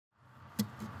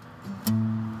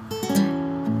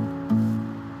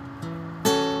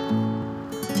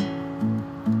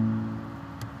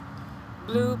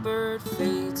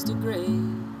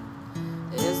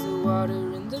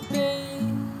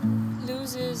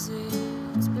'cause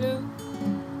it's blue.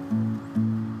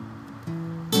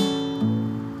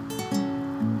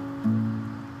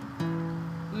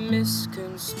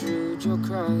 Misconstrued your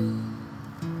cry,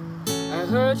 I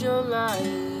heard your lie,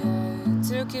 I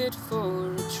took it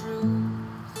for a truth.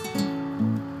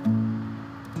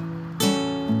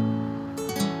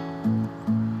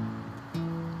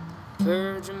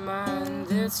 Purge your mind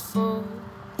that's full,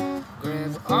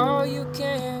 grab all you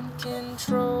can,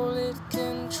 control it,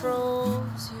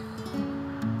 controls you.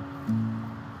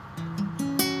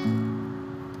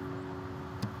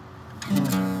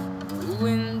 The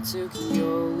wind took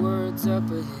your words up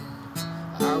ahead,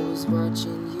 I was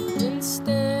watching you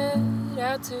instead,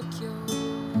 I took your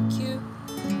cue.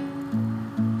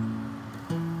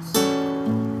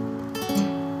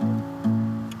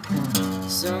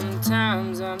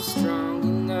 Sometimes I'm strong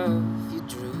enough, you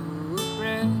drew a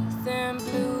breath and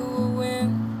blew a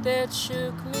wind that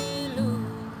shook me loose.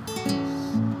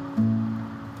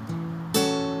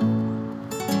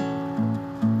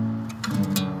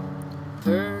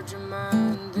 Purge your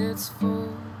mind that's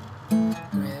full,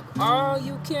 grab all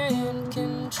you can,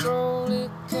 control it,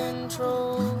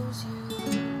 controls you.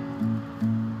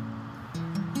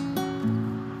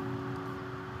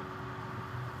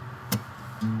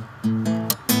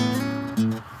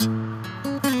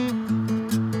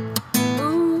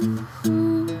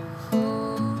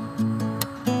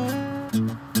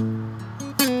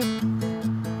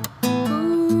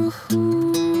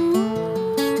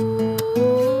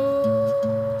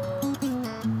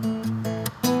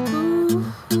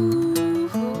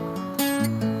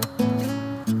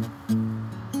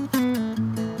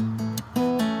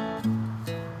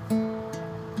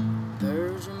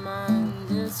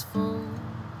 Full,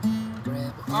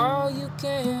 grab all you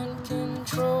can,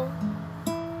 control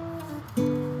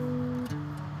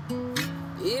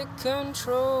it,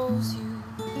 controls you.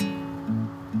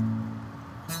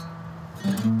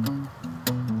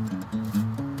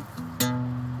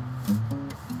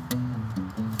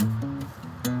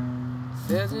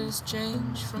 Feathers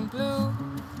change from blue,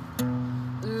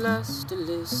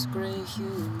 lusterless gray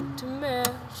hue to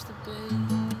match the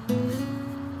bay.